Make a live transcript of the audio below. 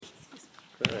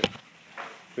Good.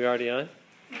 We already on?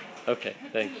 Okay,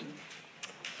 thanks.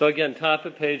 So again, top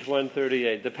of page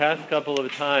 138. The past couple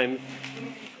of times,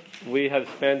 we have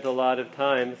spent a lot of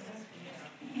time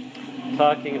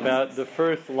talking about the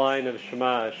first line of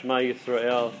Shema, Shema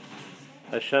Yisrael,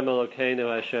 Hashem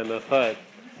Elokeinu, Hashem Echad.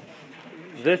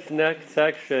 This next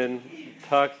section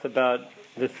talks about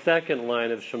the second line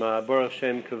of Shema, Baruch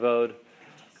Shem Kavod,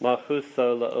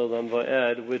 Malchuso La'olam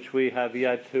Va'ed, which we have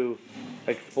yet to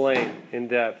explain in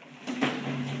depth.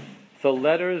 So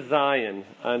letter Zion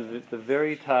on the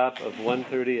very top of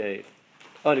 138.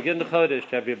 Oh, to get in the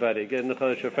Chodesh, everybody. Get in the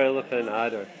Chodesh, Shafar and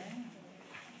Adar.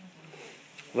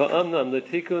 Va'amnam,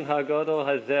 l'tikun hagadol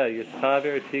hazeh,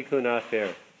 yischaver tikun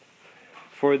acher.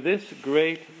 For this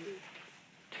great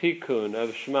tikkun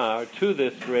of Shema, or to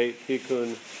this great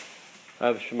tikkun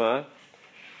of Shema,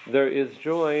 there is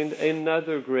joined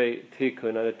another great tikkun.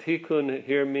 And a tikkun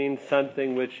here means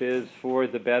something which is for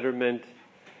the betterment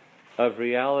of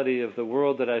reality of the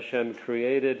world that Hashem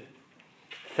created,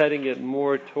 setting it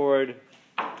more toward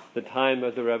the time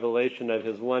of the revelation of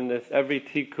His oneness. Every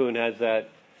tikkun has that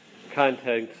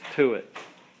context to it.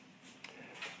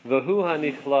 V'hu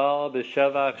hanichlal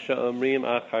b'shevach she'omrim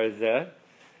achar zeh.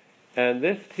 And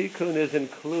this tikkun is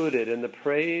included in the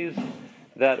praise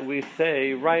that we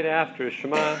say right after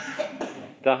Shema,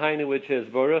 Dahainu, which is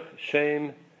Baruch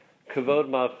Shem Kavod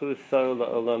Malchuso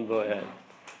La'olam Va'ed.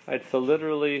 Right, so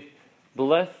literally,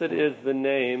 blessed is the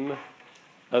name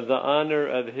of the honor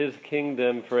of His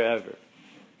kingdom forever.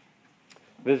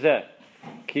 V'zeh,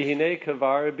 ki hinei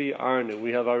kavar bi arnu,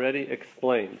 we have already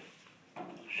explained.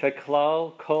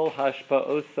 Sheklal kol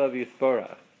hashpa'osav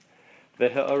yisborach,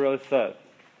 v'he'orosav,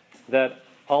 that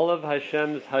all of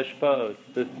Hashem's hashpa'os,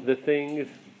 the things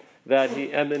that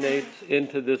He emanates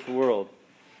into this world,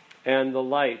 and the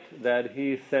light that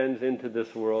He sends into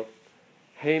this world,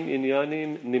 heim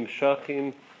inyanim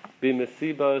nimshachim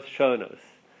b'mesibos shonos.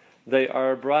 They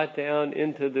are brought down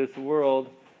into this world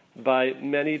by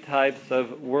many types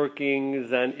of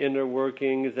workings and inner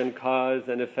workings and cause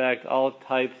and effect, all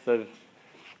types of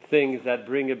things that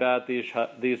bring about these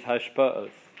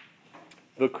hashpa'os.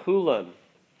 V'kulam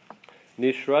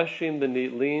nishrashim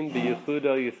b'nitlim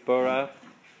b'yichudo yisborach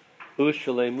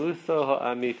u'shalemuso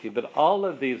ha'amiti. But all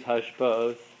of these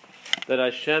hashpa'os that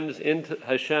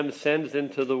Hashem sends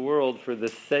into the world for the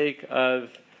sake of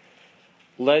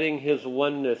letting His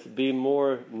oneness be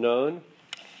more known,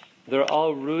 they're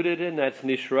all rooted in, that's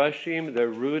nishrashim, they're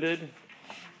rooted,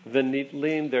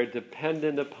 v'nitlim, they're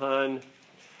dependent upon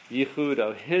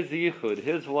yichudo, His yichud,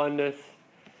 His oneness,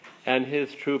 and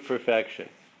His true perfection.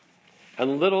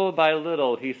 And little by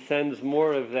little, He sends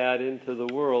more of that into the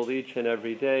world each and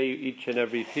every day, each and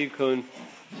every tikkun,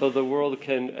 so the world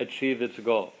can achieve its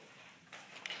goal.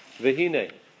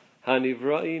 V'hinei,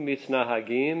 hanivra'i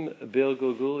mitznahagim bil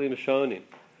gugulim shonim.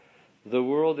 The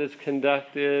world is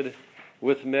conducted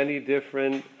with many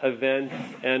different events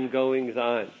and goings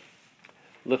on.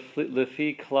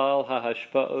 Lefi klal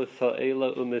hahashpa'os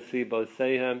ha'ela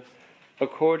u'mesibosehem.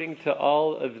 According to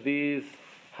all of these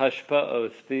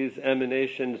hashpa'os, these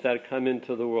emanations that come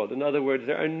into the world. In other words,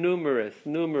 there are numerous,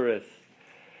 millions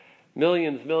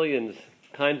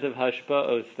kinds of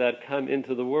hashpa'os that come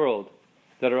into the world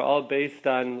that are all based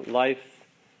on life's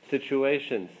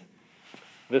situations.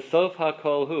 V'sof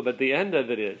hakol hu, but the end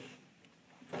of it is,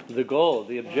 the goal,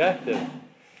 the objective,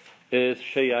 is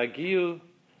sheyagiu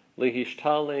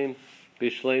lihishtalem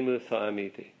bishleimus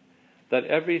ha'amiti. That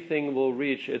everything will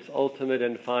reach its ultimate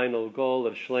and final goal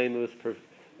of shleimus,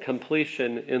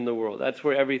 completion in the world. That's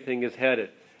where everything is headed,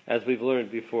 as we've learned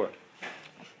before.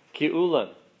 Ki ulam,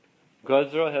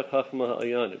 gazra hechachma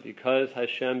ha'ayana, because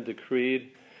Hashem decreed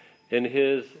in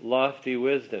His lofty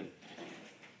wisdom,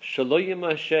 shelo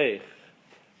yimashech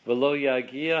v'lo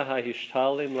yagia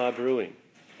ha'hishtalim labruim,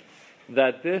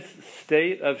 that this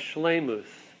state of shleimus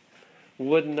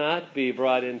would not be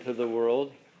brought into the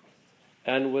world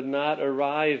and would not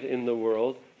arrive in the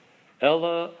world,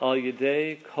 ella al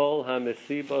yedei kol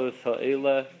ha-mesibos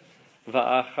ha'ela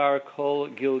va'achar kol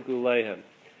gilgulehem,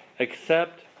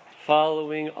 except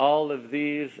following all of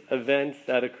these events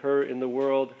that occur in the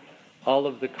world, all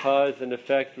of the cause and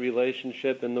effect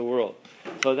relationship in the world.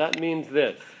 So that means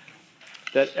this,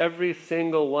 that every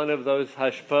single one of those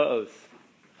hashpa'os,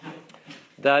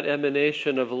 that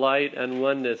emanation of light and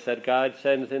oneness that God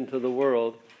sends into the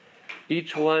world,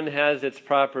 each one has its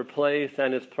proper place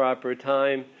and its proper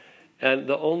time, and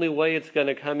the only way it's going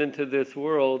to come into this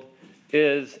world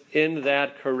is in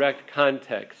that correct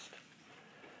context.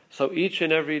 So each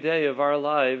and every day of our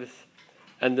lives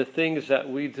and the things that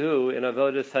we do in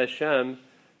Avodas Hashem,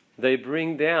 they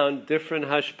bring down different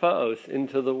hashpa'os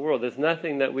into the world. There's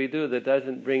nothing that we do that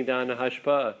doesn't bring down a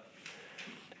hashpa'ah.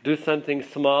 Do something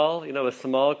small, a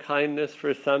small kindness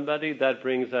for somebody, that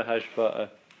brings a hashpa'ah.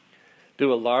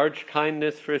 Do a large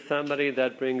kindness for somebody,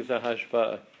 that brings a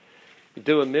hashpa'ah.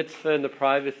 Do a mitzvah in the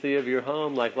privacy of your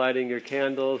home, like lighting your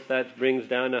candles, that brings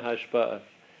down a hashpa'ah.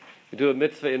 You do a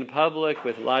mitzvah in public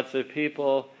with lots of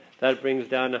people, that brings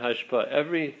down a hashpa'ah.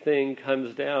 Everything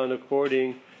comes down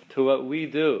according to what we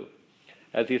do.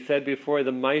 As he said before,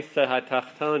 the maisa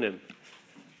hatachtonim,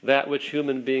 that which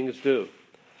human beings do.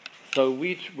 So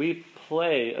we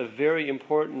play a very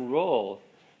important role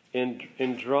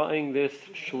in drawing this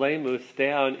shleimus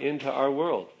down into our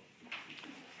world.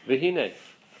 V'hine,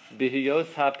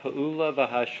 b'hiyos ha'pa'ula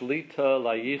v'hashlita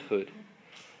layichud,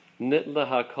 nitla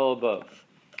ha'kol bo.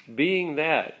 Being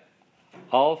that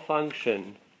all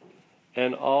function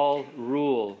and all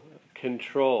rule,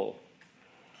 control,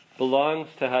 belongs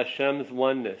to Hashem's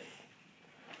oneness.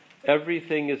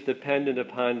 Everything is dependent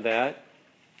upon that.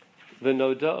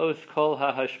 V'nodaos kol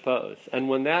ha'hashpa'os. And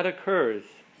when that occurs,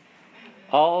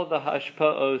 all the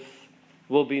hashpa'os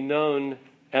will be known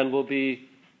and will be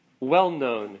well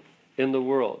known in the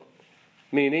world.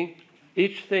 Meaning,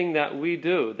 each thing that we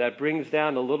do that brings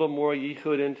down a little more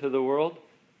yichud into the world,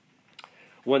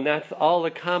 when that's all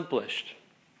accomplished,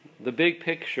 the big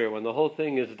picture, when the whole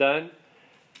thing is done,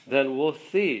 then we'll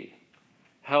see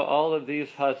how all of these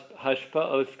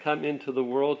hashpa'os come into the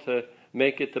world to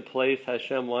make it the place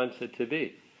Hashem wants it to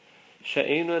be.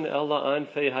 She'enon ela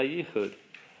anfei hayichud,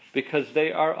 because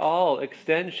they are all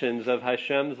extensions of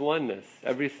Hashem's oneness,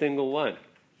 every single one.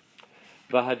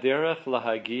 V'haderech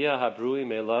lahagia habrui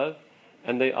melav,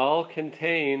 and they all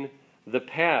contain the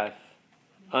path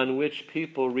on which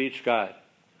people reach God.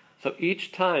 So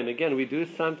each time, again, we do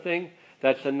something,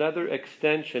 that's another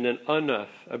extension, an unuf,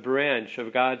 a branch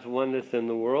of God's oneness in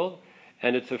the world,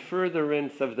 and it's a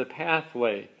furtherance of the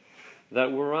pathway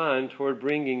that we're on toward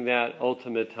bringing that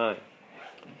ultimate time.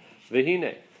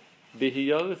 V'hine,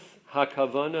 b'hiyos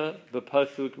hakavana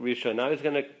b'pasuk rishon. Now I was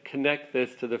going to connect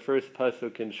this to the first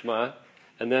pasuk in Shema,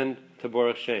 and then to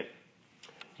Baruch Shem.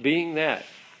 Being that,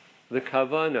 the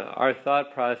kavana, our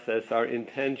thought process, our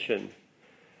intention,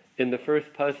 in the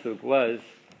first pasuk was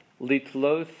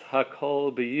litlos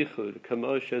hakol beyichud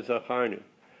kamoshe zacharnu,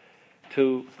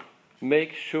 to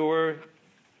make sure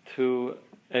to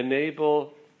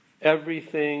enable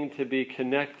everything to be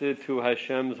connected to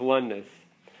Hashem's oneness,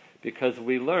 because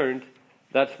we learned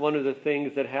that's one of the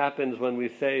things that happens when we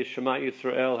say Shema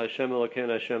Yisrael Hashem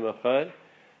Elokeinu Hashem Echad,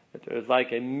 that there's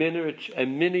like a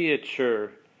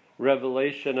miniature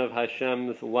revelation of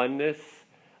Hashem's oneness,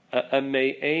 a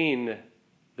me'ain,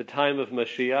 the time of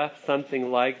Mashiach, something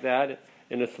like that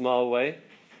in a small way.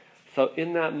 So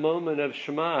in that moment of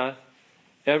Shema,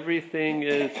 everything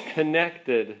is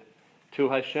connected to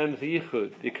Hashem's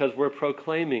yichud because we're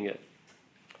proclaiming it.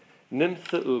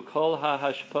 Nimsa'u kol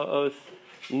ha'hashpa'os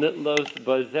nitlos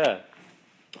bazeh.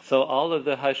 So all of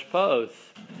the hashpa'os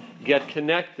get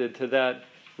connected to that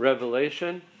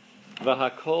revelation.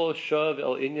 V'hakol shav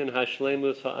el inyan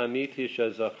hashlemus ha'amiti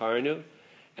shezacharnu.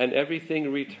 And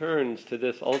everything returns to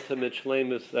this ultimate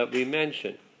shlemus that we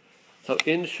mentioned. So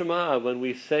in Shema, when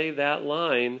we say that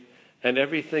line, and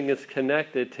everything is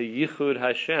connected to Yichud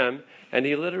Hashem, and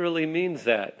he literally means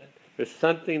that. There's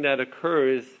something that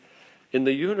occurs in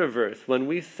the universe when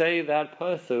we say that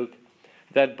pasuk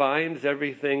that binds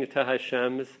everything to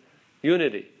Hashem's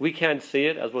unity. We can't see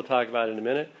it, as we'll talk about in a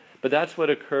minute, but that's what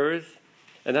occurs,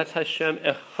 and that's Hashem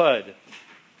Echad.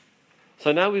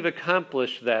 So now we've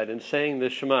accomplished that in saying the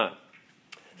Shema.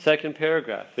 Second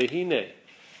paragraph, V'hine,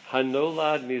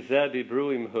 hanolad mizeh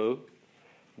bibruim hu.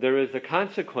 There is a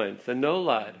consequence, a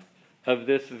nolad, of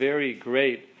this very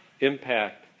great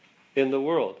impact in the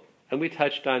world. And we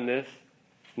touched on this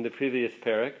in the previous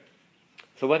parak.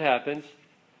 So what happens?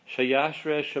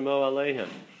 Shayashre shemo aleihim.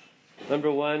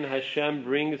 Number one, Hashem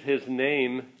brings his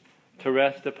name to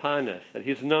rest upon us, that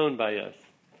he's known by us.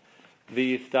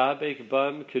 V'yistabek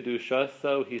bam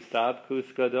kedushaso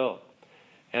histabkus gadol.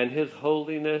 And his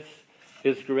holiness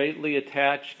is greatly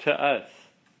attached to us.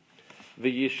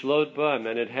 V'yishlot bam,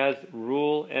 and it has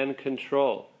rule and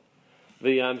control.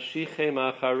 V'yamshichem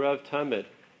acharav tamid,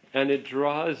 and it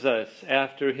draws us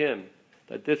after him.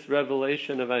 That this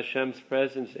revelation of Hashem's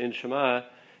presence in Shema,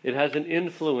 it has an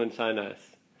influence on us.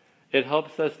 It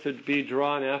helps us to be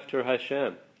drawn after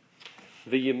Hashem.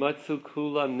 V'yimatzu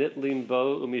kulam nitlim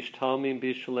bo umishtalmim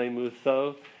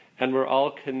b'shleimuso, and we're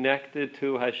all connected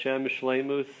to Hashem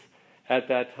shleimus at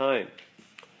that time.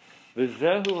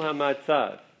 V'zehu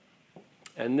hamatzav,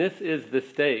 and this is the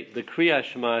state, the Kriya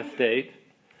Shema state,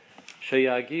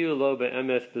 sheyagiu lo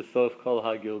be'emes b'sof kol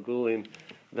hagilgulim,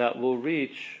 that will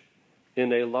reach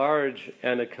in a large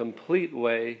and a complete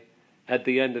way at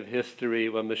the end of history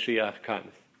when Mashiach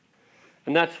comes.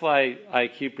 And that's why I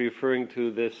keep referring to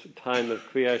this time of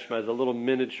Kriyat Shema as a little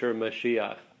miniature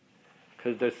Mashiach,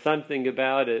 because there's something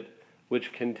about it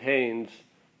which contains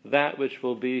that which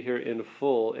will be here in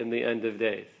full in the end of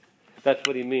days. That's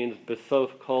what he means,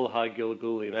 Besof kol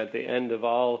hagilgulim, at the end of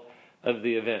all of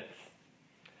the events.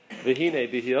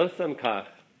 V'hine b'hiosam kach,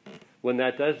 when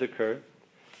that does occur,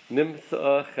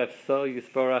 nimtzo'ah chefso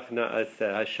yisborach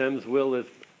na'aseh, Hashem's will is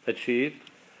achieved,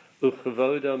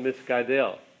 u'chavodo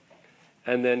misgadel,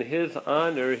 and then his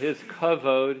honor, his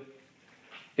kavod,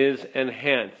 is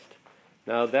enhanced.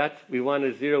 Now we want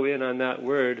to zero in on that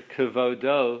word,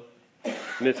 kavodo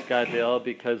misgadel,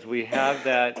 because we have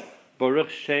that Baruch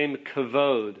Shem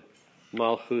kavod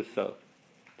malchuso.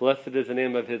 Blessed is the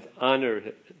name of his honor,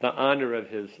 the honor of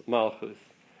his malchus.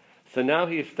 So now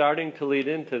he's starting to lead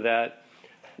into that.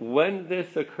 When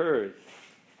this occurs,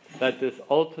 that this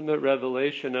ultimate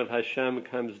revelation of Hashem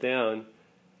comes down,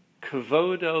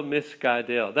 kavodo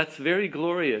misgadel. That's very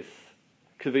glorious,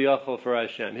 kaviyachol, for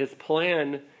Hashem. His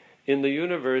plan in the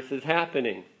universe is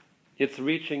happening. It's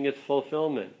reaching its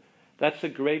fulfillment. That's a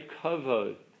great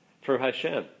kavod for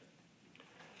Hashem.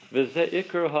 V'zeh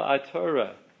ikar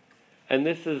ha'atorah. And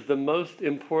this is the most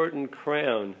important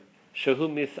crown, shehu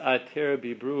misater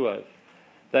bibruav,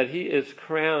 that he is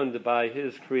crowned by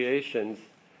his creations,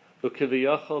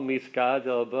 ukiviyachol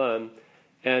misgadel bam,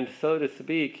 and so to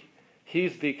speak,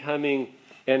 he's becoming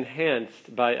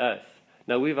enhanced by us.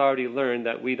 Now we've already learned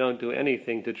that we don't do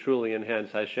anything to truly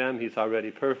enhance Hashem, he's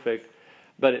already perfect,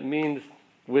 but it means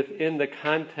within the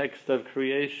context of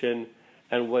creation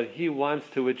and what he wants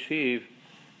to achieve,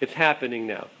 it's happening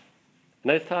now. And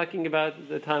that's talking about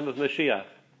the time of Mashiach.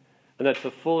 And that's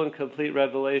a full and complete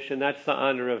revelation. That's the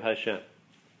honor of Hashem.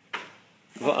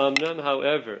 V'amnam,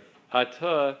 however,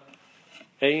 atah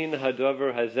ein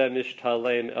hadover hazeh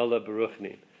mishtalem ela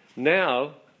beruchni.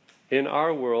 Now, in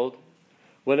our world,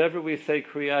 whenever we say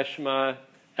Kriyat Shema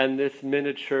and this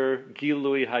miniature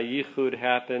Gilui HaYichud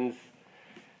happens,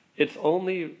 it's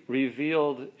only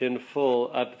revealed in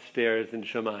full upstairs in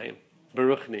Shemayim,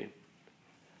 Baruchni.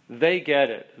 They get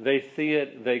it, they see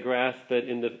it, they grasp it.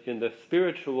 In the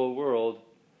spiritual world,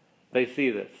 they see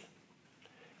this.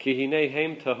 Ki hinei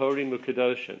heim tahorim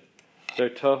u'kadoshim. They're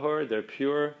tahor, they're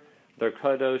pure, they're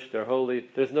kadosh, they're holy.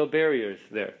 There's no barriers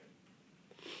there.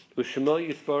 U'shemo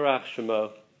yisporach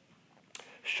shemo,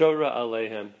 shora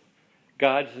alehem.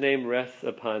 God's name rests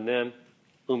upon them.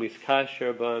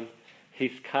 Umiskasher bam,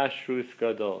 hiskashrus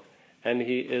gadol. And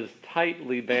he is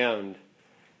tightly bound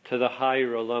to the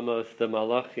higher olamos, the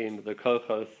malachim, the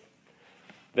kochos.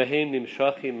 V'heim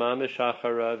nimshachim mamish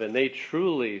acharav, and they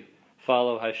truly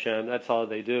follow Hashem. That's all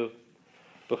they do.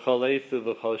 B'chol esu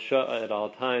v'chol sha'a, at all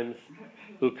times.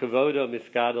 U'kavodo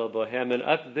misgadol bohem, and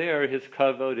up there his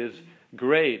kavod is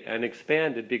great and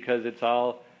expanded because it's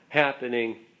all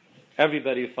happening.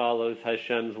 Everybody follows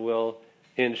Hashem's will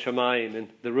in Shemayim, in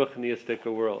the Ruchniistic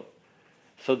world.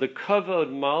 So the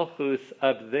kavod malchus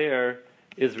up there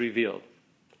is revealed.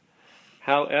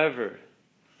 However,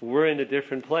 we're in a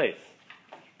different place.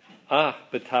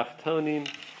 B'tachtonim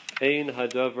ein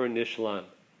hadover nishlam.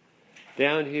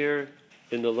 Down here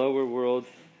in the lower world,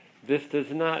 this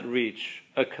does not reach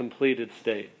a completed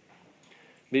state.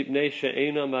 Mipnei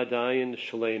she'eino madayin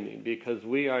shleimim, because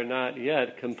we are not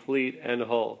yet complete and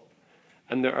whole.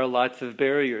 And there are lots of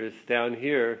barriers down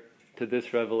here to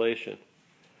this revelation.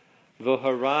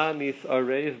 V'hara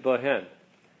misarev bohem,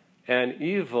 and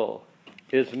evil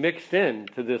is mixed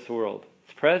into this world.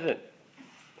 It's present.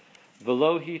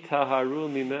 Velohi taharu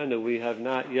mimenu, we have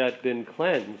not yet been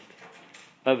cleansed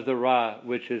of the Ra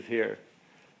which is here.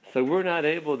 So we're not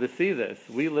able to see this.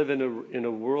 We live in a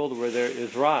world where there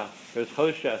is Ra, there's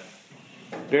Choshech,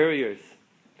 barriers.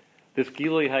 This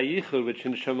Gilui HaYichud, which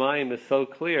in Shemayim is so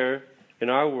clear, in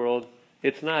our world,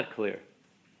 it's not clear.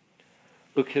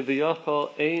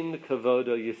 U'kiviyachol ein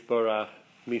kavodo yisborach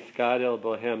miskadel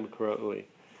bohem kra'ui.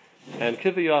 And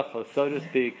kiviyachol, so to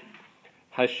speak,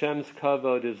 Hashem's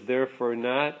kavod is therefore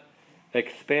not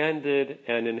expanded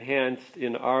and enhanced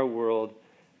in our world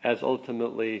as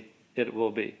ultimately it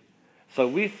will be. So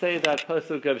we say that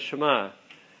pasuk of Shema,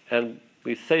 and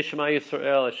we say Shema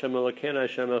Yisrael, Hashem Elokeinu,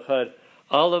 Hashem Echad.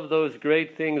 All of those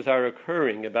great things are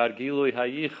occurring about Gilui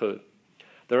HaYichud.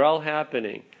 They're all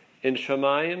happening. In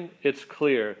Shemayim, it's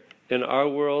clear. In our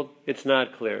world, it's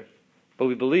not clear. But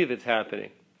we believe it's happening.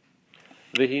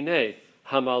 V'hinei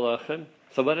hamalachim.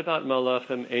 So what about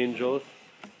malachim, angels?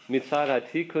 Mitzad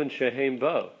hatikun shehem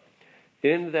bo.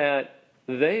 In that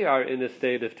they are in a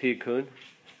state of tikkun,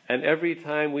 and every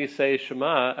time we say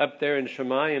Shema, up there in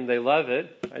Shemayim, they love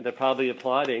it, and they're probably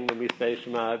applauding when we say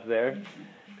Shema up there,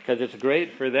 because it's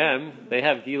great for them. They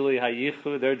have Gilui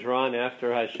HaYichud, they're drawn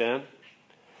after Hashem.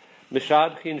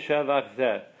 Mishabchin Shevach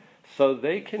Zeh. So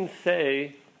they can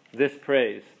say this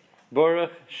praise,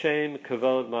 Baruch Shem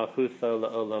Kavod Malchuso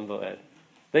La'olam Vo'ed.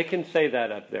 They can say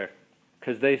that up there,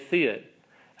 because they see it,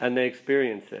 and they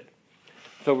experience it.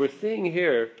 So we're seeing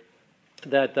here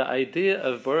that the idea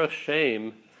of Baruch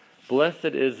Shem, blessed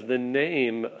is the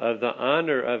name of the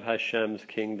honor of Hashem's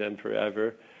kingdom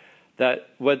forever, that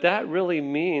what that really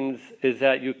means is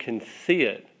that you can see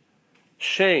it.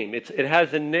 Shem, it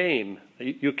has a name.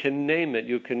 You can name it,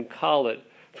 you can call it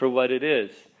for what it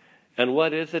is. And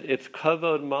what is it? It's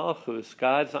Kavod Malchus.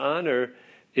 God's honor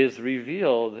is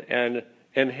revealed and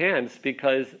enhanced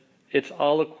because it's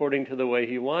all according to the way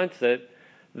He wants it.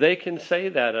 They can say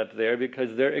that up there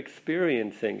because they're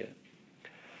experiencing it.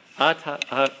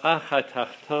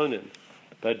 Achatachtonim,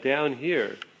 but down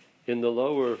here in the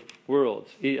lower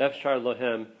worlds, Efshar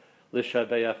Lohem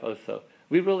L'Shabeach Oso.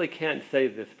 We really can't say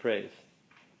this praise,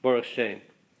 Baruch Shem.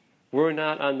 We're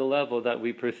not on the level that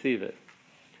we perceive it.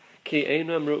 Ki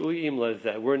einam ru'uyim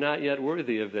lazeh. We're not yet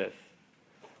worthy of this.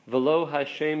 V'lo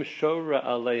Hashem shora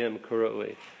aleim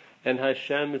kuroi. And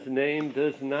Hashem's name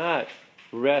does not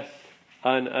rest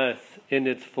on us in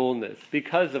its fullness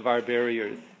because of our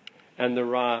barriers and the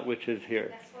Ra which is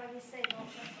here. That's why we say not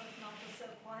so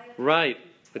quiet. Right.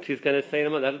 But she's going to say in a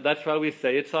moment, that's why we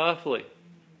say it softly.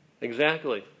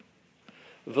 Exactly.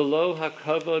 V'lo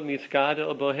hakavod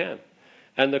miskada bohem.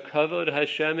 And the kavod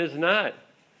Hashem is not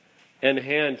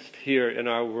enhanced here in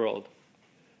our world.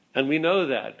 And we know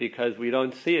that because we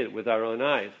don't see it with our own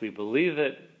eyes. We believe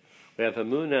it. We have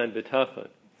emunah and bitachon.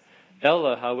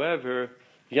 Ella, however,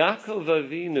 Yaakov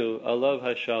Avinu, alav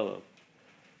hashalom.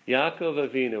 Yaakov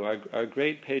Avinu, our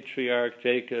great patriarch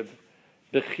Jacob,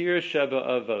 Bechir Sheba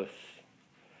Avos,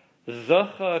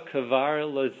 Zocha Kavar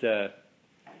Lazeh.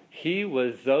 He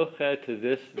was Zocha to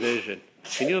this vision.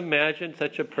 Can you imagine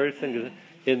such a person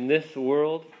in this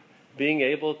world being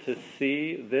able to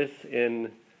see this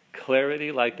in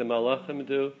clarity like the Malachim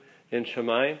do in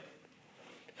Shemayim?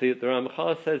 So the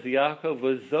Ramchal says Yaakov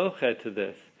was Zocha to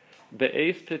this.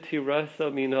 Be'ez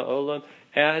Tirasa Min Ha'olam,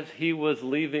 as he was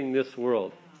leaving this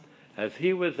world. As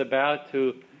he was about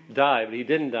to die, but he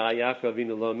didn't die, Yaakov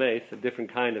Avinu lo meis, a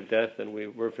different kind of death than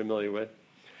we're familiar with.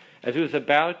 As he was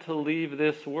about to leave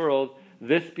this world,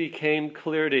 this became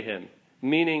clear to him,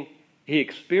 meaning he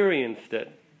experienced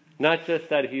it, not just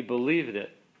that he believed it.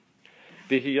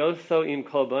 B'hiyoso im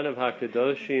kol banav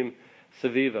hakadoshim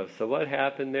saviva. So what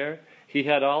happened there? He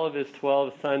had all of his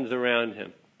 12 sons around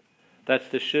him. That's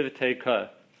the Shivtei Ka.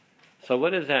 So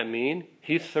what does that mean?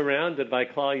 He's surrounded by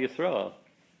Klal Yisrael.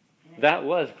 That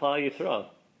was Klal Yisrael.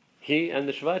 He and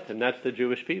the Shvatim, that's the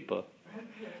Jewish people.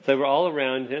 So they were all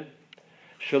around him.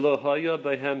 Shelo haya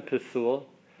behem pesul.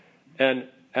 And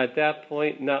at that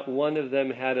point, not one of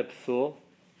them had a psul.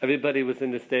 Everybody was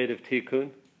in the state of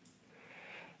tikkun.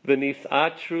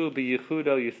 V'nisatru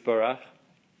b'yichudo yisbarach.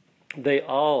 They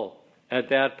all, at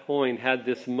that point, had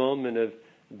this moment of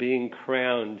being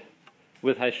crowned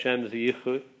with Hashem's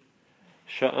yichud.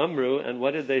 Sha'amru, and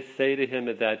what did they say to him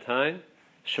at that time?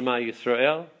 Shema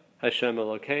Yisrael, Hashem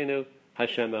Elokeinu,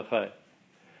 Hashem Echad.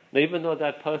 Now, even though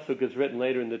that pasuk is written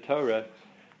later in the Torah,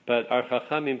 but our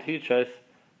Chachamim teach us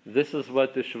this is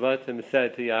what the Shvatim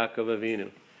said to Yaakov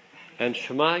Avinu. And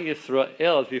Shema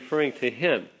Yisrael is referring to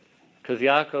him, because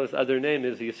Yaakov's other name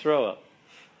is Yisroel.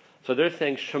 So they're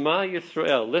saying, Shema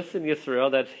Yisrael, listen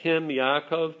Yisrael, that's him,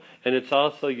 Yaakov, and it's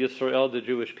also Yisrael, the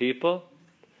Jewish people.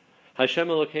 Hashem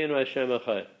Elokeinu, Hashem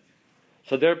Echad.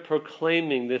 So they're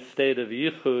proclaiming this state of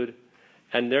Yichud,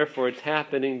 and therefore it's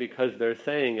happening because they're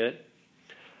saying it.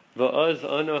 V'oz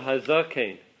ono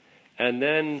hazakein. And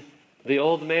then the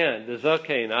old man, the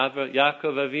Zakein, Yaakov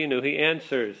Avinu, he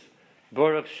answers,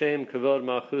 Baruch Shem Kavod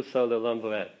Malchuso Le'olam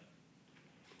Vo'ed.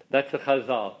 That's a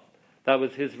chazal. That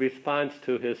was his response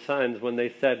to his sons when they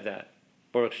said that,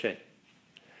 Baruch Shem.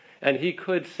 And he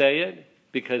could say it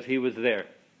because he was there.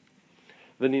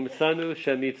 V'nimsanu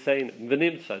shemitzeinu.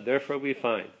 V'nimsa, therefore we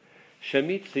find.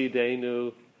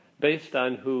 Shemitzidenu, based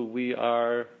on who we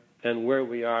are and where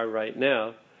we are right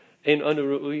now, ein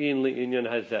anu ru'uyin li'inyan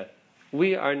hazeh.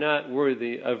 We are not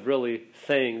worthy of really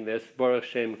saying this, Baruch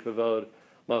Shem Kavod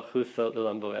Malchuso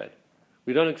Le'olam Vo'ed.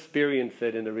 We don't experience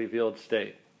it in the revealed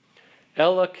state.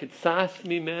 Ella kitsas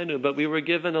mimenu, but we were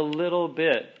given a little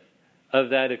bit of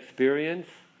that experience.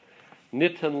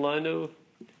 Nitan lanu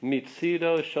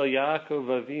mitzido shel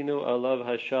Yaakov Avinu alav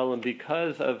hashalom,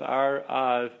 because of our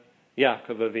Av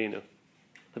Yaakov Avinu.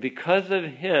 Because of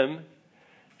him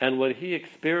and what he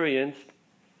experienced,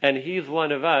 and he's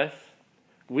one of us,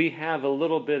 we have a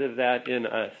little bit of that in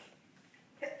us.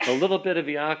 A little bit of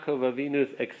Yaakov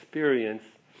Avinu's experience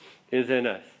is in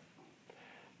us.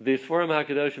 The Sforim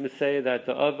HaKadoshim say that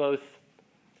the Avos,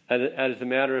 as a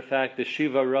matter of fact, the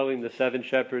Shiva Roim, the 7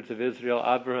 shepherds of Israel,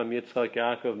 Abraham, Yitzchak,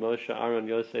 Yaakov, Moshe, Aaron,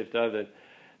 Yosef, David,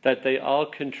 that they all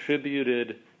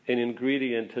contributed an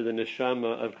ingredient to the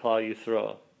neshama of Klal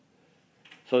Yisrael.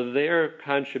 So their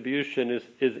contribution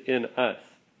is in us.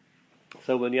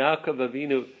 So when Yaakov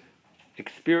Avinu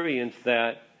experienced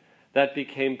that, that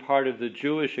became part of the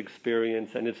Jewish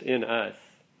experience, and it's in us.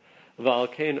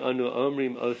 V'alkein anu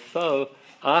omrim oso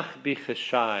ach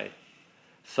bichashai.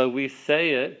 So we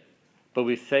say it, but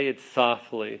we say it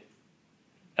softly.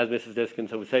 As Mrs. Diskin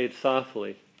said, we say it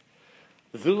softly.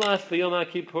 Zulas b'yom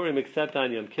HaKippurim, except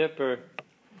on Yom Kippur,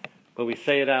 but we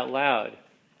say it out loud.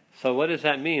 So what does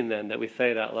that mean then, that we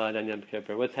say it out loud on Yom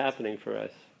Kippur? What's happening for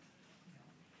us?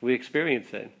 We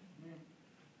experience it.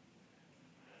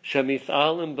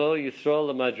 Shemis'alim bo Yisrael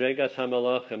l'madregas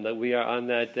hamalachim, that we are on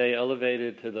that day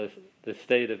elevated to the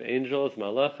state of angels,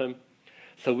 malachim,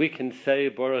 so we can say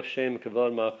Baruch Shem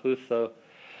Kavod Malchuso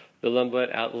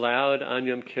V'Lambuet out loud on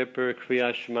Yom Kippur,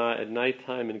 Kriyas Shema at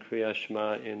nighttime, and Kriyas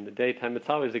Shema in the daytime. It's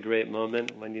always a great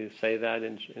moment when you say that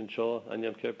in Shul on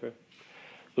Yom Kippur.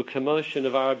 Ukamo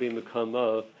shenavar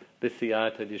b'mukamo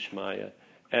b'siyata d'ishmaya,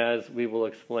 as we will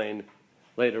explain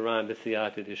later on,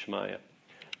 b'siyata d'ishmaya.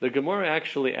 The Gemara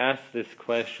actually asks this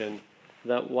question,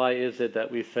 that why is it that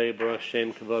we say Baruch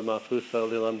Shem Kavod Malchuso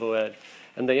L'Lambuet?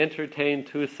 And they entertain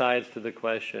two sides to the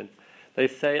question. They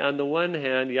say, on the one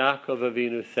hand, Yaakov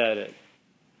Avinu said it,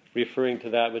 referring to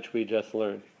that which we just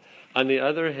learned. On the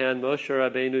other hand, Moshe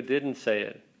Rabbeinu didn't say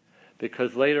it,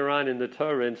 because later on in the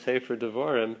Torah, in Sefer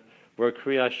Devarim, where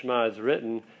Kriyas Shema is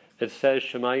written, it says,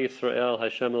 Shema Yisrael,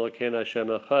 Hashem Elokeinu, Hashem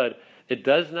Echad. It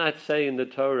does not say in the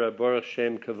Torah, Baruch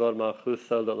Shem Kavod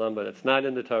Malchuso L'Lambuet. It's not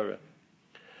in the Torah.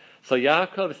 So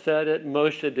Yaakov said it,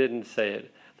 Moshe didn't say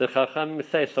it. The Chachamim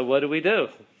say, so what do?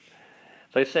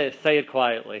 They say it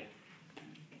quietly.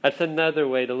 That's another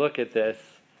way to look at this.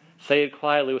 Say it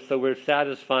quietly, so we're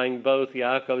satisfying both.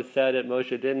 Yaakov said it, Moshe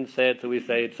didn't say it, so we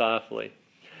say it softly.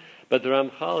 But the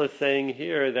Ramchal is saying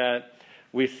here that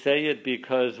we say it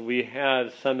because we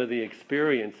have some of the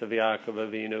experience of Yaakov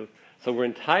Avinu, so we're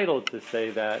entitled to say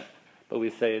that, but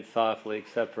we say it softly,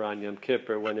 except for on Yom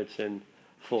Kippur when it's in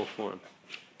full form.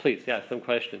 Please, some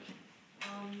questions.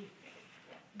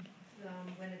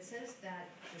 When it says that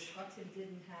the Shvatim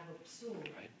didn't have a psul,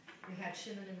 Right. You had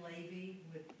Shimon and Levi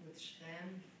with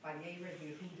Shem, Vayered,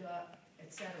 Yehuda,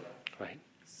 etc. Right.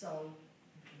 So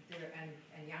there, and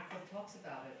Yaakov talks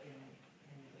about it in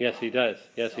Yes, he does.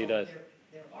 Yes, he does.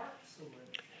 There are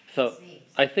psulim. So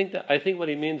I think what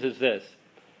he means is this.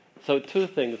 So two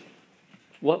things.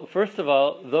 First of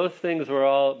all, those things were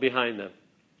all behind them.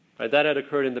 Right? That had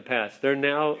occurred in the past. They're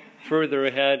now further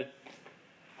ahead,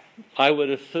 I would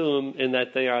assume, in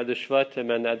that they are the Shvatim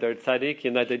and that they're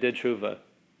tzaddikim, that they did tshuva.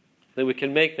 Then we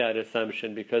can make that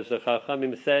assumption because the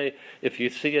Chachamim say, if you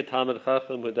see a Talmid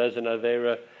Chacham who does an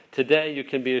Aveira today, you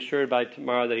can be assured by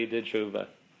tomorrow that he did tshuva.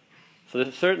 So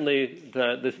certainly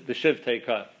the Shiv take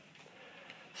up.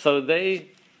 So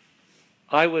they,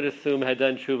 I would assume, had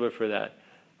done tshuva for that.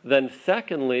 Then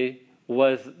secondly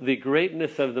was the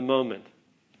greatness of the moment.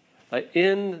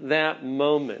 In that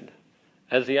moment,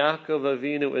 as Yaakov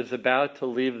Avinu is about to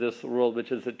leave this world,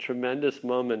 which is a tremendous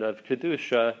moment of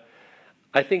Kedusha,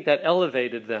 I think that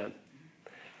elevated them.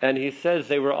 And he says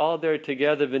they were all there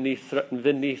together, v'nisatru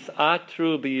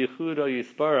b'yichudo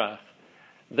yisparach.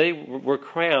 They were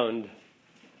crowned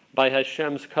by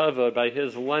Hashem's kavod, by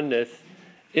His oneness.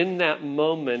 In that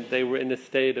moment, they were in a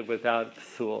state of without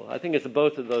psul. I think it's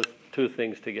both of those two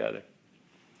things together.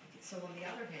 So on the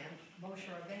other hand, Moshe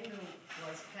Rabbeinu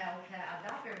was Kel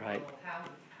Ka'adaber. Right.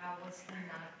 How was he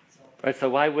not? So Right. So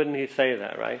why wouldn't he say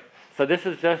that, right? So this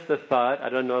is just a thought. I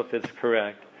don't know if it's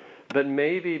correct. But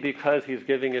maybe because he's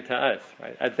giving it to us,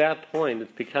 right? At that point,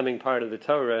 it's becoming part of the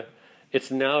Torah.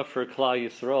 It's now for Klal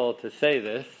Yisrael to say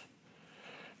this.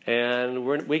 And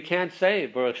we can't say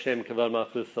Baruch Shem Kavod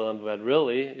Malchus L'Lambuet.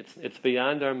 Really, it's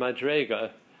beyond our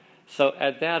madrega. So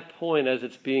at that point, as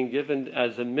it's being given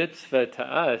as a mitzvah to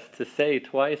us to say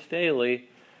twice daily,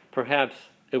 perhaps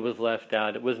it was left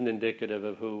out. It wasn't indicative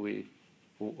of who we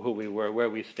were, where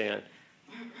we stand.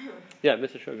 Yeah,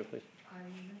 Mr. Sugar, please. I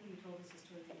remember you told us the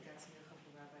story that you got Smicha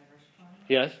for Rabbi Hirschbaum.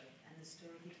 Yes. And the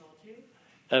story he told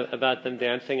you. About them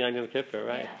dancing on Yom Kippur,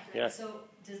 right? Yeah. So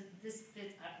does this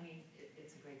fit? I mean,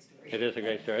 it's a great story. It is a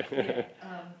great story.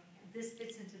 this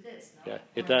fits into this, no? Yeah,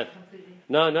 it Or does. completely-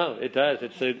 No, it does.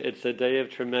 It's a day of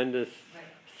tremendous Right.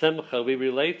 simcha. We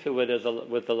relate to it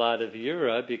with a lot of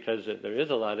yura because there is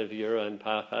a lot of yura and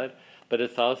pachad, but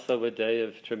it's also a day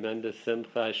of tremendous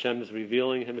simcha. Hashem is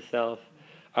revealing Himself.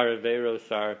 Our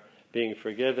averos are being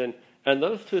forgiven. And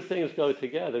those two things go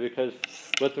together because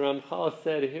what the Ramchal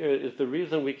said here is the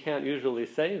reason we can't usually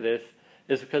say this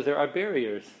is because there are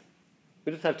barriers.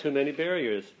 We just have too many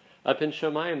barriers. Up in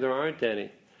Shemayim there aren't any.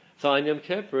 So on Yom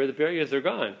Kippur the barriers are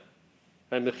gone.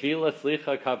 And Mechila,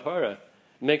 Slicha, Kapara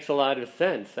makes a lot of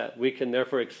sense that we can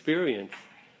therefore experience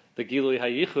the Gilui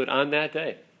HaYichud on that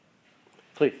day.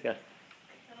 Please, yes.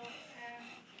 So,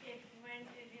 if one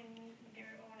is in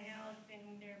their own house and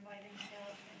they're by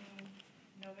themselves and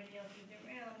nobody else is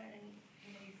around and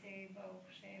they say Baruch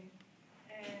Hashem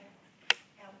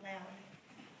out loud.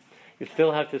 You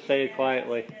still have to say it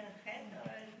quietly.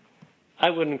 I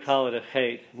wouldn't call it a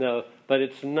hate, no, but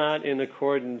it's not in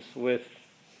accordance with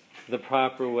the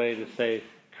proper way to say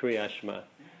Kriya Shema.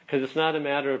 Because it's not a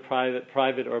matter of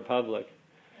private or public.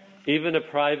 Even a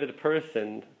private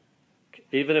person,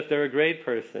 even if they're a great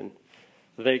person,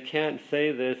 they can't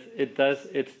say this. It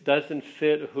doesn't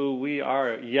fit who we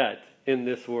are yet in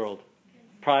this world.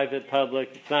 Private, public,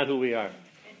 it's not who we are. It's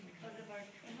because of our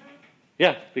tumah.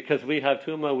 Yeah, because we have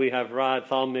Tuma, we have Ra,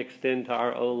 it's all mixed into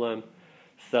our Olam.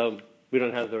 So we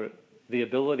don't have the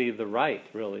ability, the right,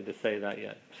 really, to say that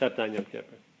yet, except on Yom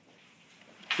Kippur.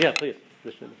 Yeah, please.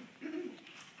 Krishna.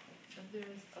 There's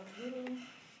a little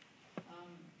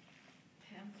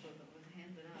pamphlet that was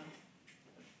handed out.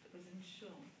 It was in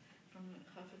Shul from the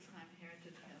Chafetz Chaim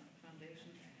Heritage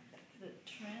Foundation that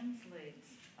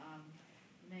translates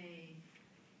may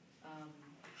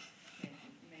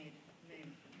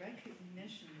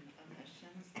recognition of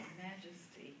Hashem's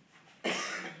majesty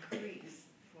increase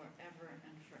forever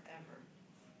and forever.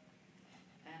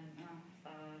 And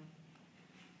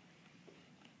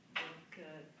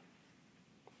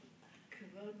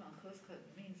Kavod Malchuska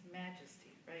means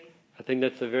majesty, right? I think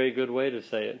that's a very good way to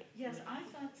say it. Yes, I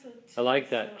thought so too. I like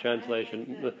that So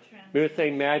translation. I like that We were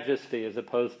saying translation. majesty as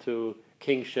opposed to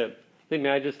kingship. I think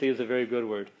majesty is a very good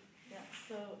word. Yeah,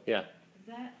 so Yeah.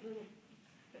 that little,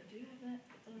 do you have that?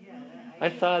 Yeah, I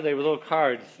saw they were little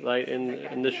cards like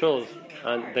in the shuls.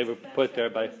 They were put there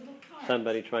by Those little cards.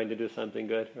 somebody trying to do something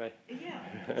good, right? Yeah.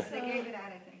 They So, gave it out,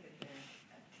 I think, at the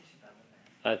Tisha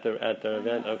B'Av event. At the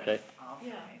event, okay. Also,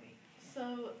 Yeah. maybe.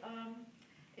 so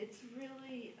it's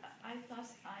really, I thought,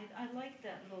 I like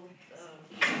that little.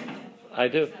 I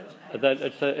do.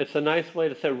 It's a nice way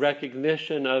to say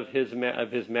recognition of his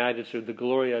majesty, the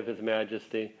glory of his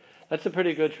majesty. That's a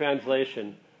pretty good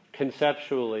translation,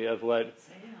 conceptually, of what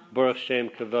Baruch Shem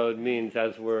Kavod means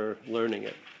as we're learning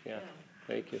it. Yeah,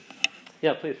 thank you.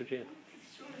 Yeah, please, Regina.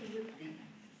 Sort of with the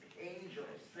angels,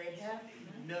 they have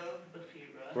no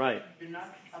bechira. Right. They're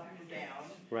not up and down.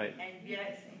 Right. And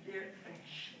yet they're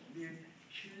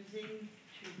choosing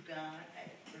for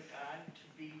God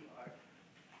to be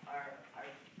our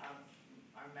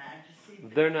majesty.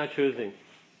 They're not choosing.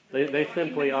 They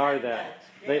simply are that.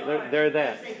 They're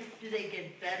that. Do they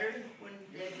get better when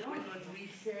we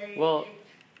say? Well,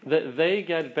 they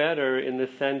get better in the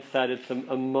sense that it's a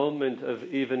moment of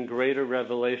even greater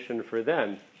revelation for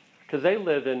them. Because they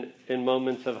live in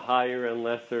moments of higher and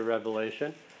lesser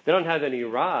revelation. They don't have any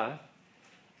Ra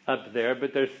up there,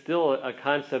 but there's still a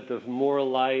concept of more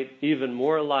light, even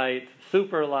more light,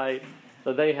 super light.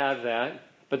 So they have that,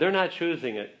 but they're not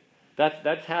choosing it.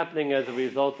 That's happening as a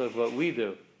result of what we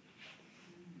do.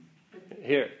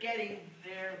 Here. They're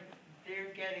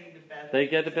getting the benefit. They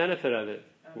get the benefit of it.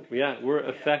 Okay. Yeah, we're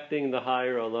affecting the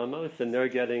higher olamos, and they're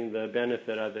getting the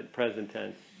benefit of it, present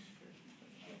tense.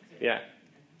 Yeah.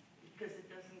 Because it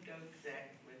doesn't go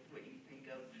exactly with what you think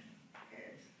of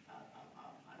as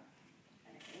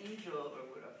an angel or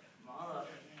what a malach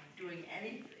doing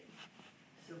anything.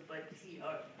 So, but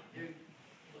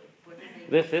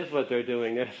This is what they're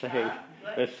doing.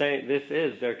 They're saying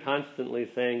they're constantly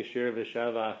saying Shir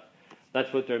V'Shavach.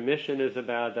 That's what their mission is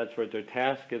about. That's what their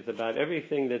task is about.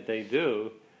 Everything that they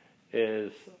do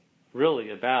is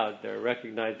really about they're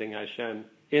recognizing Hashem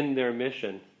in their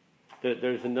mission.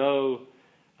 There's no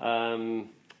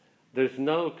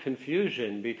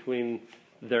confusion between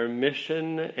their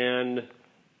mission and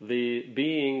the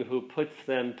being who puts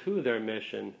them to their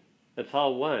mission. It's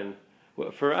all one.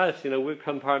 For us, we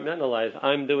compartmentalize.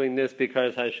 I'm doing this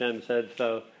because Hashem said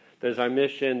so. There's our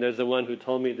mission. There's the one who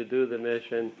told me to do the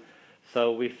mission.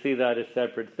 So we see that as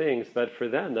separate things. But for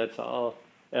them, that's all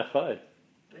echad.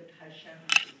 But Hashem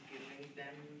is giving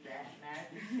them that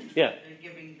majesty. Yeah. They're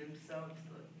giving themselves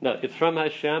No, it's from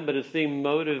Hashem, but it's being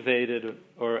motivated,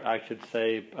 or I should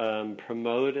say,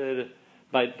 promoted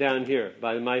by down here,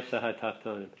 by Maisa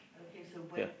HaTachtonim. Okay, so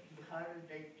Yeah. how do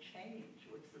they change?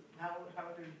 How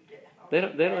They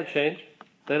don't change.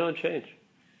 They don't change.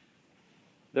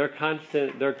 They're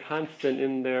constant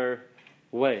in their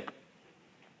way.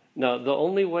 Now, the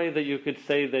only way that you could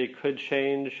say they could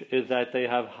change is that they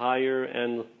have higher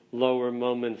and lower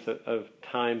moments of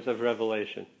times of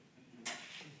revelation.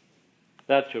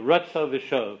 That's true. Ratzah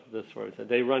v'shov, this word.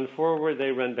 They run forward,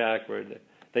 they run backward.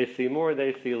 They see more,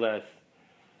 they see less.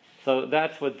 So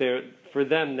that's what for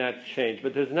them that's changed.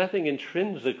 But there's nothing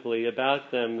intrinsically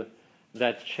about them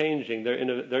that's changing. They're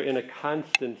in a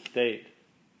constant state.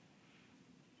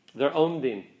 They're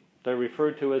omdim. They're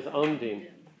referred to as omdim.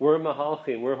 We're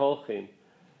mahalchim, we're holchim,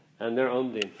 and they're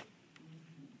omdim.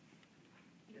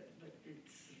 Yeah, but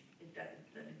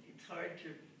it's hard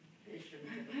to vision.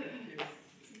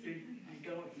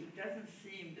 It doesn't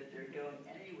seem that they're going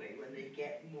anyway when they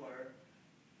get more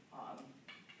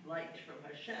light from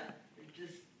Hashem. It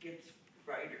just gets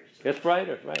brighter. So Gets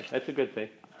brighter, right? That's a good thing.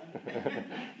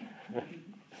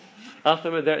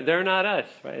 Also, they're not us,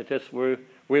 right? It's just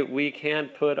we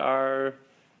can't put our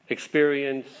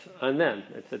experience on them.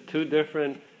 It's two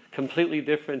completely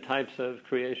different types of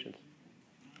creations.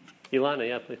 Ilana,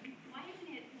 yeah, please. Why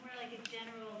isn't it more like a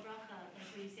general bracha, like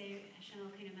when you say Hashem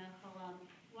Elokeinu melech haolam?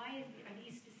 Why are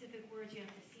these specific words you have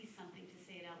to see something to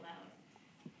say it out loud?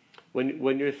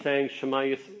 When you're saying Shema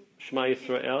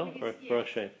Yisrael or Baruch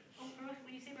Shem? When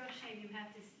you say Baruch Shem, you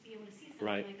have to be able to see something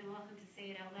Right. like the malachim to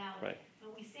say it out loud. Right.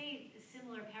 But we say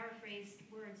similar paraphrased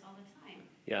words all the time.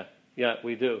 Yeah,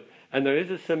 we do. And there is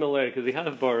a similarity, because you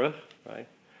have Baruch, right?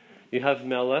 You have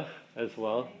Melech as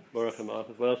well, Baruch and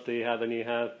Malchus. What else do you have? Then you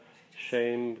have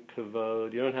Shem,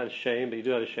 Kavod. You don't have Shem, but you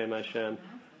do have Shem Hashem.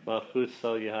 Malchus,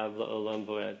 so you have Olam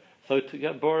Voed. So you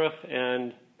have Baruch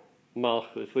and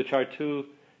Malchus, which are two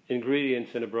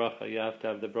ingredients in a bracha. You have to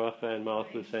have the bracha and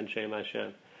Malchus and Shem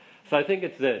Hashem. So I think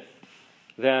it's this,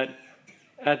 that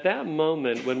at that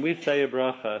moment when we say a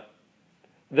bracha,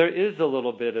 there is a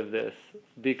little bit of this,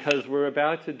 because we're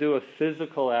about to do a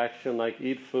physical action like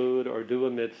eat food or do a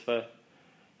mitzvah,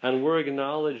 and we're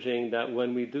acknowledging that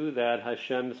when we do that,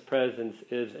 Hashem's presence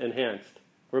is enhanced.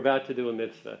 We're about to do a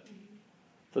mitzvah.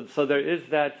 So there is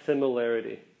that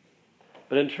similarity.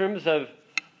 But in terms of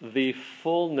the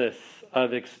fullness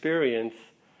of experience,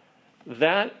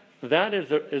 that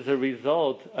is a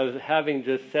result of having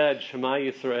just said, Shema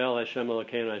Yisrael, Hashem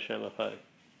Elokeinu, Hashem Echad.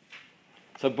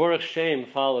 So Baruch Shem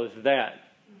follows that.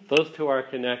 Those two are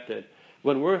connected.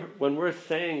 When we're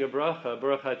saying a bracha,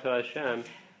 Baruch Atah Hashem,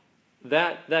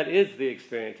 that is the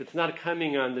experience. It's not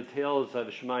coming on the tails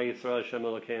of Shema Yisrael, Hashem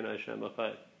Elokeinu, Hashem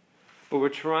Echad. But we're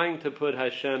trying to put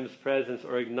Hashem's presence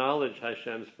or acknowledge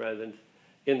Hashem's presence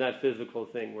in that physical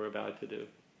thing we're about to do.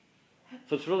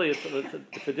 So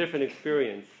it's a different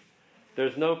experience.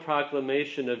 There's no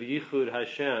proclamation of Yichud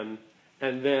Hashem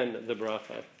and then the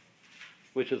bracha,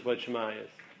 which is what Shema is.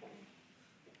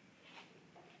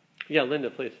 Yeah, Linda,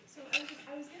 please. So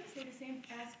I was going to say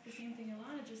ask the same thing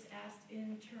Ilana just asked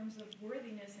in terms of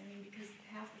worthiness. I mean, because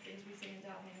half the things we say in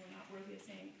davening we're not worthy of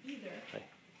saying either. Right.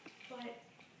 But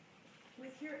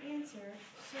with your answer,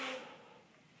 so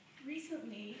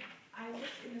recently I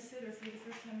looked in the Siddur for the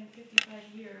first time in 55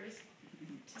 years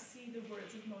to see the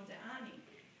words of Moda'ani.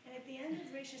 And at the end of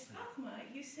Reishis Chachma,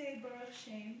 you say Baruch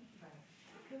Shem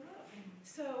Kavod.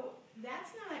 So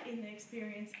that's not in the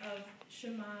experience of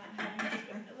Shema.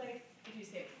 Like, did you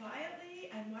say it quietly?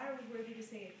 And why are we worthy to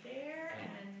say it there?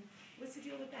 And what's the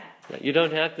deal with that? You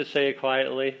don't have to say it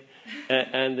quietly.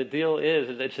 And the deal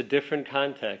is it's a different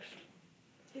context.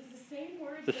 It's the same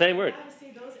words. The same word. You're allowed to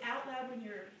say those out loud when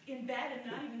you're in bed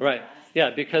and not even Right. in class? Yeah,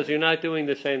 because you're not doing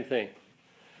the same thing.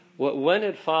 When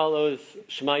it follows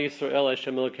Shema Yisrael,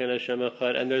 Hashem Elokeinu, Hashem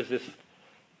Echad, and there's this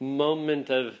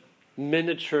moment of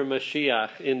miniature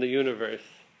Mashiach in the universe.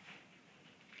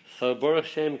 So Baruch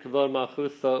Shem Kavod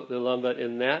Malchus L'Olam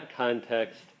in that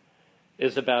context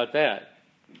is about that.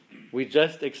 We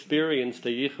just experienced a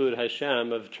Yichud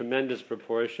Hashem of tremendous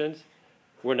proportions.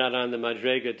 We're not on the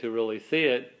Madrega to really see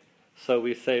it, so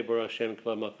we say Baruch Shem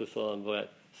Kavod Malchus L'Olam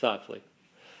softly.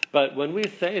 But when we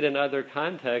say it in other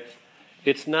contexts,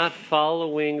 it's not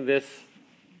following this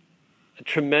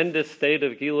tremendous state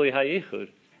of Gilui HaYichud.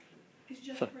 It's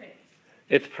just praise.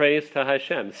 It's praise to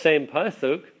Hashem. Same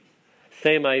pasuk,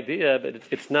 same idea, but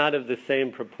it's not of the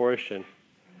same proportion.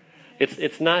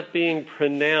 It's not being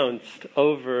pronounced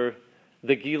over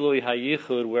the Gilui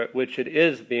HaYichud, which it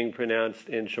is being pronounced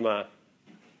in Shema.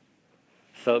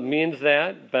 So it means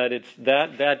that, but it's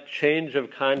that change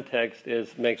of context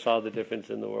makes all the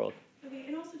difference in the world. Okay,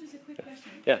 and also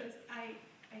Yeah. because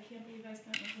I can't believe I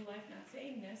spent my whole life not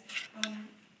saying this.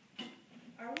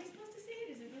 Are we supposed to say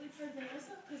it? Is it really part of the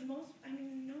nusach? Because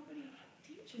nobody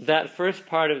teaches. That first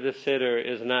part of the siddur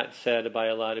is not said by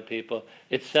a lot of people.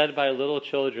 It's said by little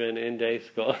children in day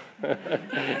school.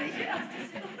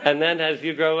 And then as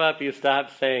you grow up, you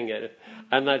stop saying it.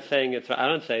 I'm not saying it, so I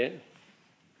don't say it.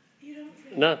 You don't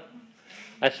say No. it?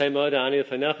 I say Moda Ani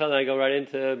Lefanecha, and I go right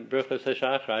into Bruchos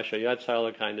HaShachar, Asher Yatzar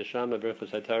L'Kain Neshama, Bruchos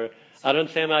HaTorah. I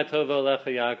don't say Ma Tova Lecha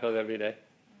Yaakov every day.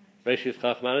 Reishis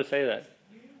Chacham, I don't say that.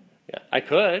 Yeah, I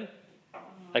could,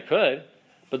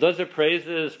 but those are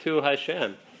praises to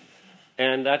Hashem,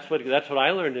 and that's what I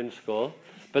learned in school.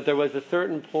 But there was a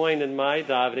certain point in my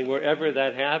davening, wherever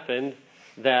that happened,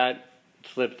 that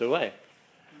slipped away.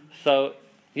 So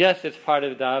yes, it's part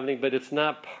of davening, but it's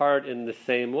not part in the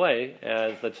same way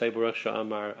as, let's say, Baruch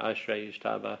Sha'amar Ashrei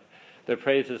Yishtaba. They're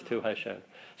praises to Hashem.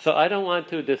 So I don't want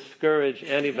to discourage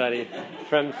anybody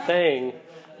from saying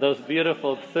those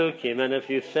beautiful psukim, and if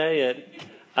you say it,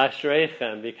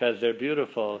 Ashreichem, because they're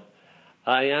beautiful,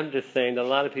 I am just saying that a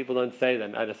lot of people don't say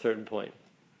them at a certain point.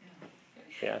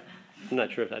 Yeah. I'm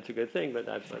not sure if that's a good thing, but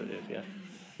that's what it is, yeah.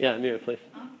 Yeah, Mira, please.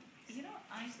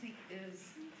 I think is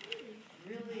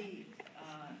really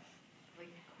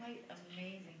quite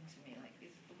amazing to me.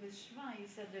 With Shema, you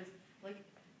said there's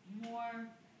more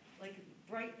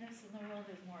brightness in the world,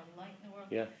 there's more light in the world.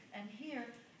 Yeah. And here,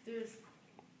 there's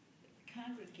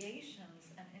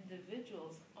congregations and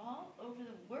individuals all over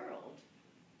the world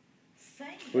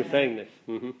saying We're that. saying this.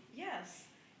 Mm-hmm. Yes,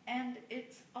 and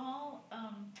it's all,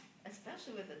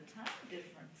 especially with the time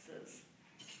differences,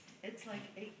 it's like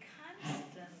a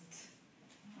constant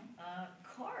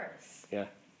chorus. Yeah.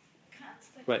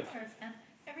 Constant Right. chorus, and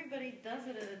everybody does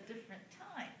it at a different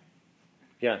time.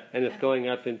 Yeah, and it's going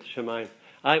up into Shemayim.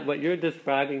 What you're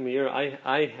describing, Meir,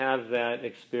 I have that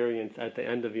experience at the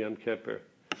end of Yom Kippur.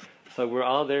 So we're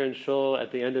all there in Shul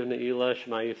at the end of Ne'ilah,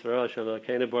 Shema Yisrael, Hashem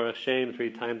Elokeinu Baruch Shem, 3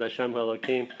 times Hashem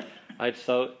Elokim. Right,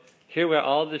 so here we're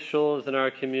all the shuls in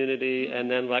our community, and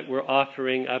then we're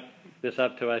offering up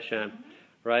to Hashem,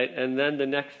 right? And then the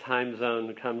next time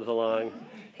zone comes along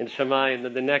in Shemayim,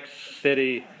 and the next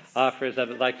city offers up,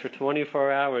 for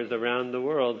 24 hours around the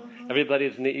world.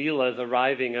 Everybody's Ne'ilah is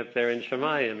arriving up there in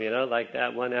Shemayim, like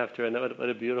that one after another. What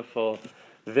a beautiful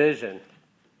vision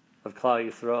of Klal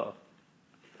Yisrael.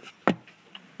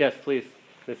 Yes, please,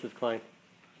 Mrs. Klein.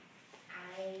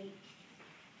 I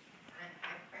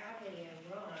probably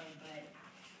am wrong, but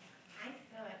I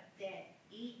thought that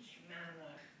each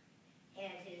mama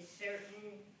had his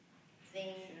certain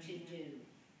thing to do,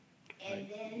 and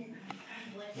then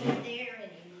wasn't there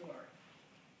anymore.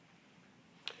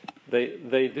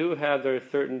 They do have their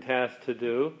certain tasks to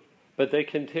do, but they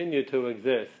continue to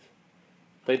exist.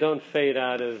 They don't fade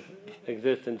out of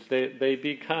existence. They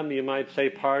become, you might say,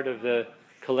 part of the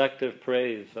collective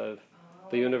praise of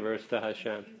the universe to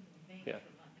Hashem. Yeah.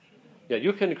 Yeah,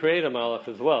 you can create a malach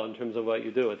as well in terms of what you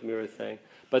do, as Mira is saying.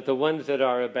 But the ones that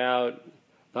are about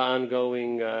the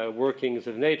ongoing workings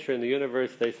of nature in the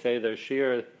universe, they say their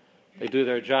shir, they do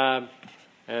their job,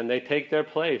 and they take their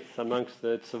place amongst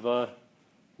the tzava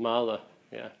mala.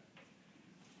 Yeah.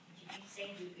 Did you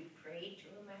say you could pray to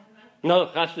a mama? No,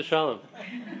 chas v'shalom.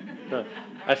 No.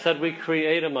 I said we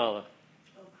create a malach.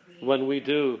 When we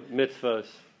do mitzvahs,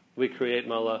 we create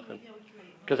malachim.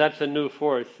 Because that's a new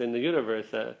force in the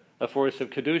universe, a force of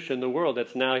kedusha in the world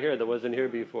that's now here, that wasn't here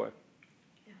before.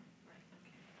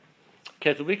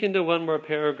 Okay, so we can do one more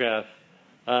paragraph.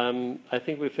 I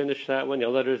think we finished that one. Yeah,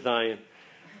 letter Zion.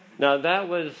 Now that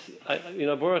was,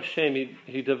 Baruch Shem,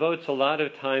 he devotes a lot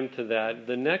of time to that.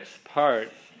 The next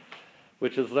part,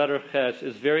 which is letter Ches,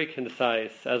 is very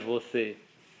concise, as we'll see.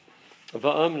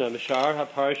 Va'amna mishar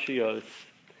haparshiyos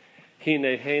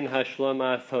hinehein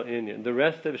hashlomas ha'inyan. The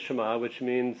rest of Shema, which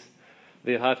means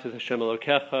v'ahavta Hashem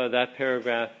Elokecha, that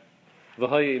paragraph,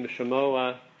 v'hayim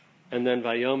shemoa, and then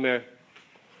vayomer.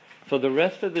 So the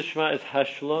rest of the Shema is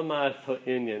hashlomas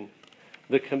ha'inyan,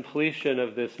 the completion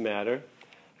of this matter.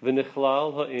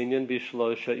 V'nichlal ha'inyan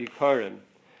bishlosha ikarim.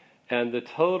 And the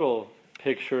total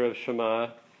picture of Shema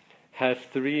has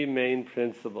 3 main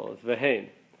principles. V'hein,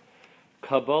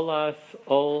 Kabbalas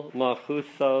ol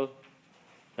malchuso,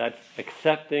 that's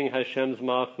accepting Hashem's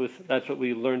malchus. That's what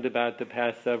we learned about the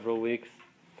past several weeks.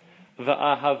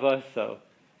 V'ahavaso,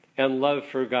 and love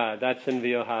for God. That's in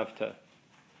V'yohavta.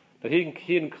 But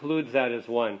he includes that as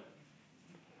one.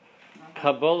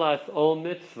 Kabbalas ol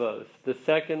mitzvos. The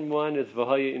second one is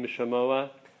v'haya im shamoa,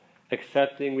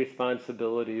 accepting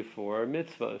responsibility for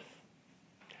mitzvos.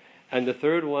 And the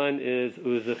third one is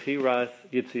uzechiras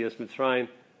yitzias Mitzrayim,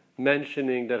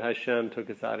 mentioning that Hashem took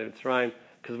us out of Mitzrayim.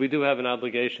 because we do have an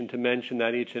obligation to mention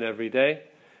that each and every day,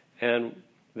 and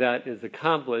that is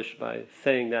accomplished by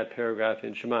saying that paragraph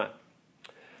in Shema.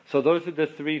 So those are the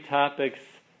three topics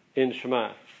in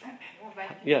Shema.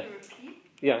 Yes.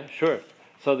 Yeah, sure.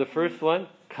 So the first one,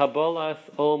 Kabbalas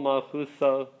ol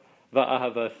malchuso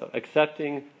va'ahavaso,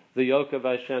 accepting the yoke of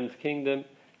Hashem's kingdom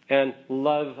and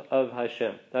love of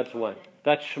Hashem. That's one.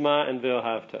 That's Shema and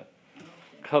V'ohavta.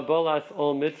 Kabbalas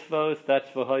ol mitzvos, that's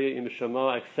V'hoya im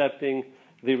Shemo, accepting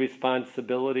the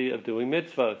responsibility of doing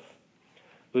mitzvos.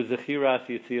 Uzechiras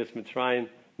Yitzias Mitzrayim,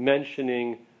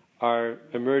 mentioning our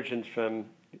emergence from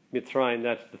Mitzrayim,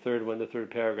 that's the third one, the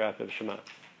third paragraph of Shema.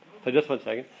 So just 1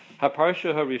 second.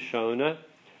 Haparsha harishona,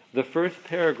 the first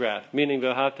paragraph, meaning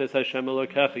V'ohavta Hashem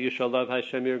Elokecha, you shall love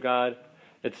Hashem your God,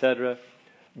 etc.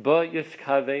 Bo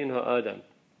yiskavein ha'adam.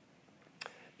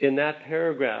 In that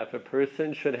paragraph, a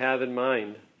person should have in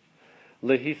mind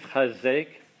lehischazek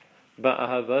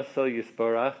ba'ahavaso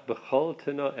yisborach b'chol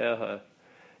teno'eha,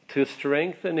 to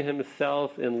strengthen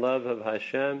himself in love of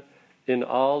Hashem in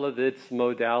all of its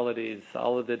modalities,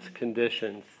 all of its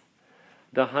conditions.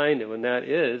 Dahainu, and that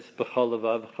is b'chol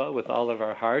levavcha, with all of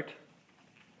our heart,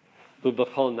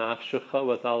 u'b'chol nafshecha,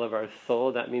 with all of our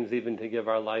soul. That means even to give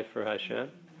our life for Hashem.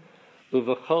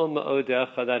 U'v'chol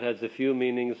ma'odecha, that has a few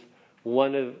meanings.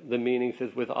 One of the meanings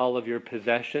is with all of your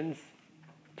possessions,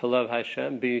 to love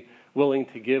Hashem, be willing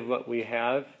to give what we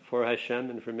have for Hashem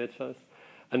and for mitzvahs.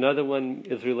 Another one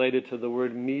is related to the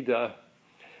word midah,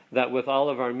 that with all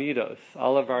of our midos,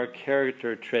 all of our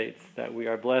character traits that we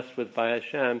are blessed with by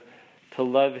Hashem, to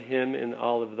love Him in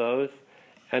all of those.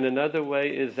 And another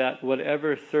way is that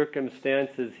whatever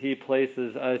circumstances He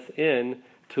places us in,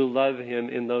 to love Him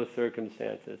in those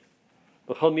circumstances.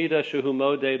 B'chol midah shehu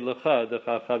moded lecha, the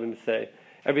Chachamim say.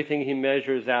 Everything He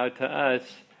measures out to us,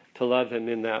 to love Him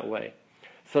in that way.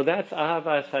 So that's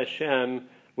Ahavas Hashem,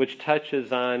 which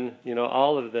touches on,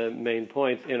 all of the main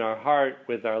points in our heart,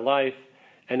 with our life,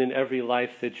 and in every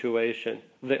life situation.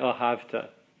 Ve'ohavta.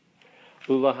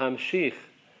 Ulahamshich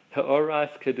ha'oras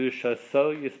kedusha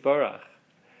so yisborach.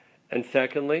 And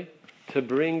secondly, to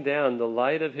bring down the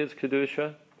light of His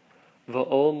kedusha,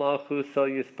 va'ol malchus so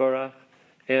yisborach,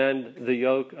 and the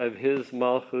yoke of His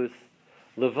malchus,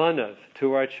 levanav,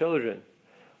 to our children,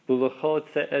 ulachot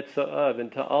se'etzoav,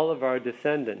 and to all of our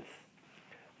descendants.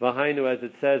 V'hainu, as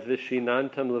it says,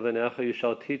 v'shinantam levanecha, you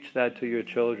shall teach that to your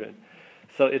children.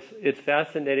 So it's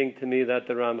fascinating to me that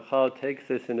the Ramchal takes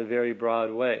this in a very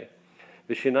broad way.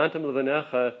 V'shinantam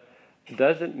levanecha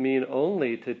doesn't mean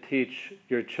only to teach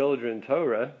your children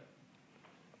Torah.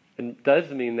 It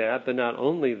does mean that, but not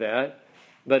only that,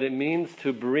 but it means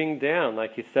to bring down,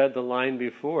 like he said the line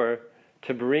before,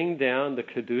 to bring down the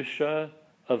Kedusha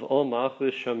of Ol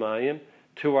Malchus Shamayim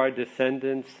to our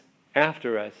descendants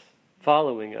after us,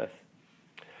 following us.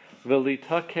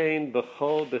 V'litakein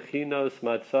b'chol b'chinos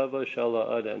matzavo shel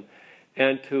ha'adam,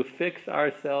 and to fix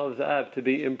ourselves up, to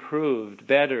be improved,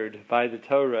 bettered by the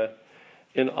Torah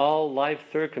in all life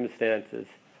circumstances.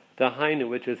 Dahainu,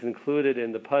 which is included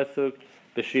in the pasuk,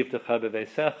 b'shivtecha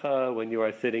b'veisecha, when you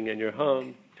are sitting in your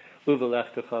home,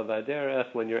 u'v'lechtecha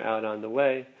v'aderech, when you're out on the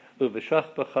way,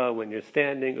 u'v'shachbecha, when you're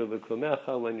standing,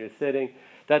 u'v'kumecha, when you're sitting.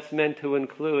 That's meant to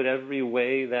include every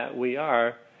way that we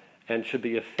are, and should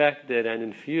be affected and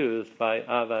infused by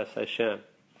Avas Hashem.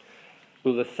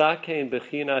 U'lesakein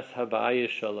b'chinas haba'ayis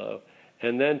shalo,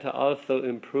 and then to also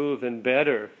improve and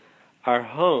better our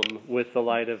home with the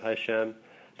light of Hashem.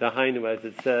 Dahainu, as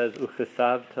it says,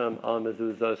 Uchesavtam al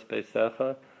mezuzos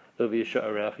beisecha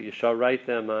uv'yisha'arecha. You shall write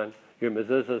them on your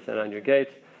mezuzos and on your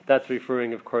gates. That's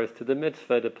referring, of course, to the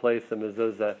mitzvah to place a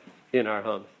mezuzah in our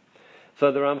homes.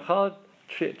 So the Ramchal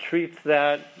treats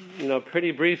that,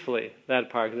 pretty briefly, that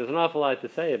part. There's an awful lot to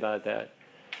say about that.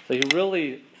 So he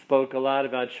really spoke a lot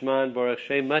about Shema and Baruch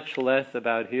Shem, much less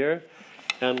about here.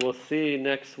 And we'll see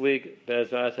next week,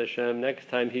 Be'ezras Hashem, next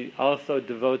time, he also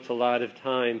devotes a lot of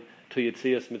time to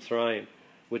Yitzias Mitzrayim,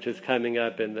 which is coming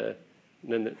up in the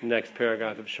next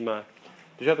paragraph of Shema.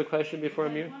 Did you have a question before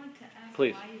Amir? I wanted to ask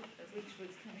Please. why, which was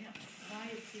coming up, why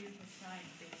is Yitzias Mitzrayim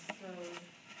so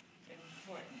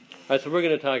important? All right, so we're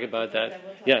going to talk about that.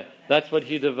 Yeah, that's what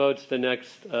he devotes the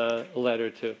next letter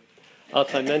to.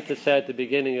 Also, I meant to say at the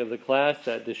beginning of the class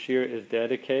that the shir is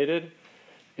dedicated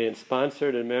and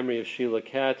sponsored in memory of Sheila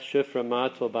Katz, Shifra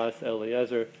Matul Bas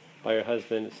Eliezer, by her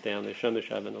husband Stanley. Shemesh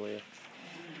Avon Aliyah.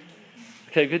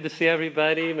 Okay, good to see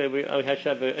everybody. Maybe we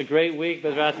have a great week.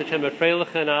 Bezras Hashem, a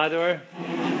Freilich and Ador.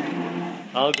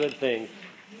 All good things.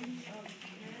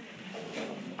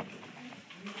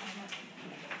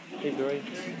 Hey, Dory.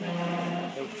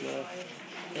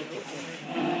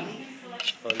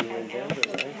 On your agenda,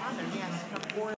 right?